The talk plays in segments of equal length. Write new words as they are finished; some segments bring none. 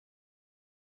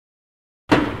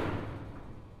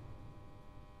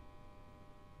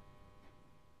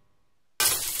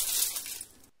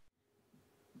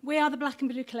We are the Black and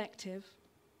Blue Collective.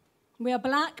 We are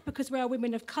black because we are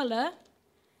women of colour,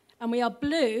 and we are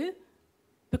blue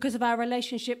because of our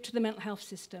relationship to the mental health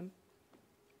system.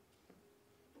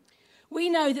 We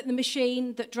know that the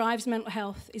machine that drives mental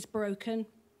health is broken.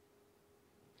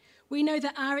 We know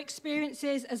that our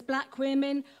experiences as black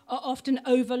women are often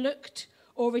overlooked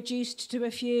or reduced to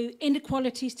a few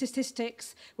inequality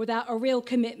statistics without a real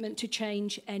commitment to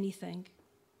change anything.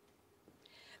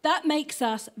 That makes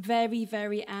us very,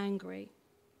 very angry.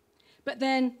 But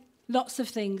then lots of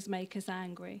things make us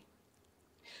angry.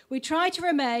 We try to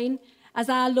remain as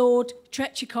our Lord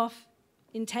Tretchikoff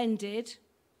intended,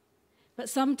 but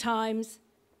sometimes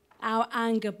our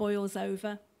anger boils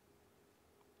over.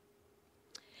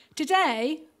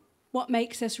 Today, what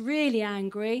makes us really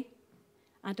angry,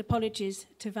 and apologies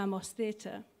to Vamos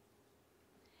Theatre,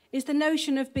 is the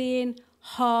notion of being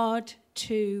hard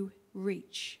to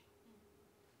reach.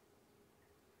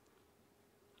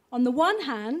 On the one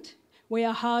hand, we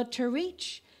are hard to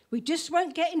reach. We just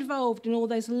won't get involved in all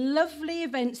those lovely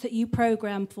events that you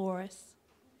programme for us.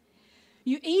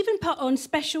 You even put on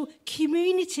special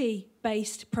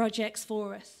community-based projects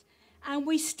for us, and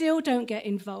we still don't get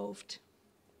involved.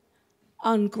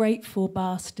 Ungrateful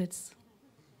bastards.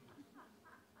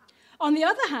 On the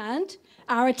other hand,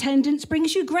 our attendance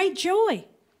brings you great joy,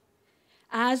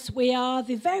 as we are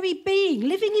the very being,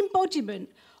 living embodiment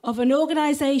of an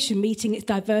organisation meeting its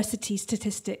diversity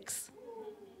statistics.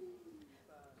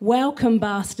 Welcome,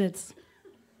 bastards.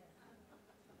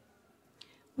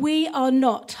 We are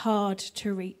not hard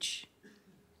to reach.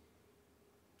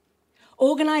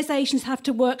 Organisations have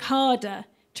to work harder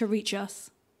to reach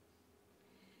us.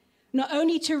 Not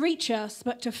only to reach us,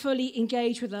 but to fully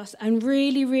engage with us and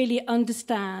really, really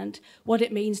understand what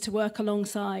it means to work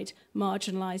alongside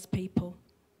marginalised people.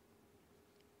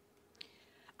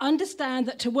 Understand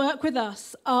that to work with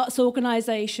us, arts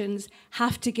organisations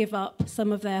have to give up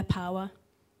some of their power.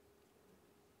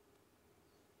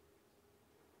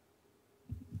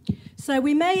 So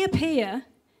we may appear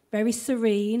very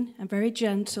serene and very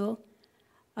gentle,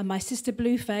 and my sister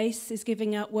Blueface is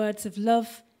giving out words of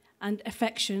love and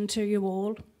affection to you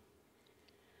all.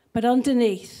 But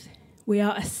underneath, we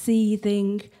are a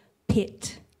seething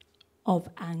pit of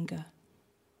anger.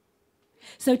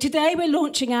 So today we're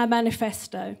launching our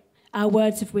manifesto, our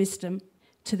words of wisdom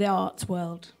to the arts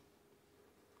world.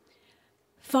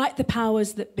 Fight the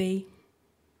powers that be.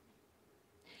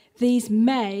 These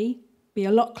may be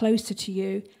a lot closer to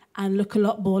you and look a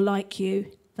lot more like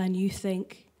you than you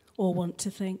think or want to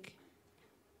think.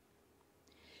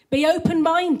 Be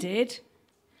open-minded,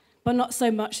 but not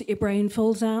so much that your brain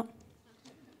falls out.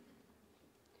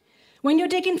 When you're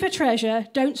digging for treasure,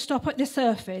 don't stop at the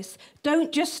surface.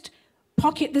 Don't just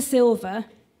pocket the silver,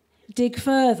 dig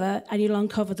further, and you'll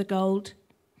uncover the gold.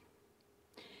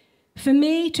 For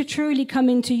me to truly come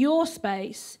into your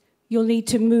space, you'll need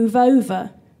to move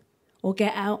over or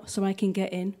get out so I can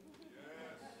get in.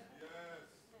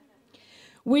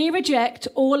 We reject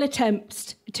all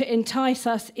attempts to entice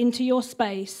us into your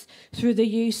space through the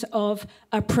use of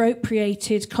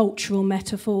appropriated cultural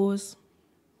metaphors.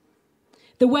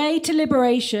 The way to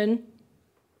liberation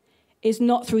is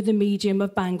not through the medium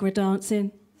of Bhangra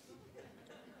dancing.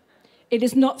 It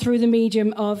is not through the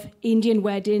medium of Indian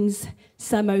weddings,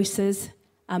 samosas,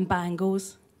 and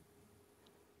bangles.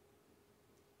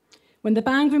 When the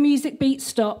Bhangra music beat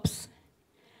stops,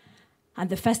 and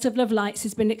the Festival of Lights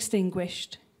has been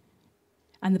extinguished,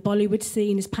 and the Bollywood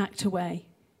scene is packed away,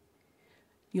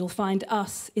 you'll find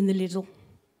us in the Lidl.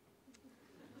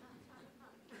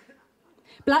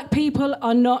 Black people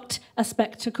are not a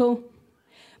spectacle.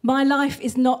 My life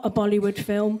is not a Bollywood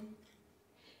film.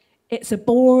 It's a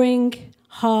boring,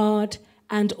 hard,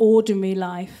 and ordinary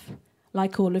life,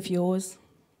 like all of yours.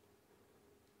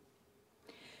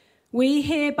 We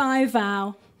hereby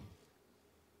vow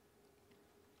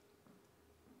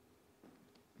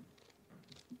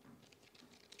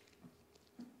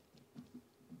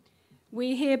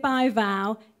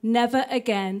never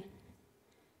again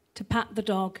to pat the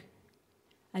dog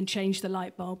and change the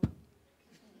light bulb.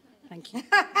 Thank you.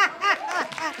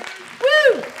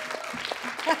 Woo!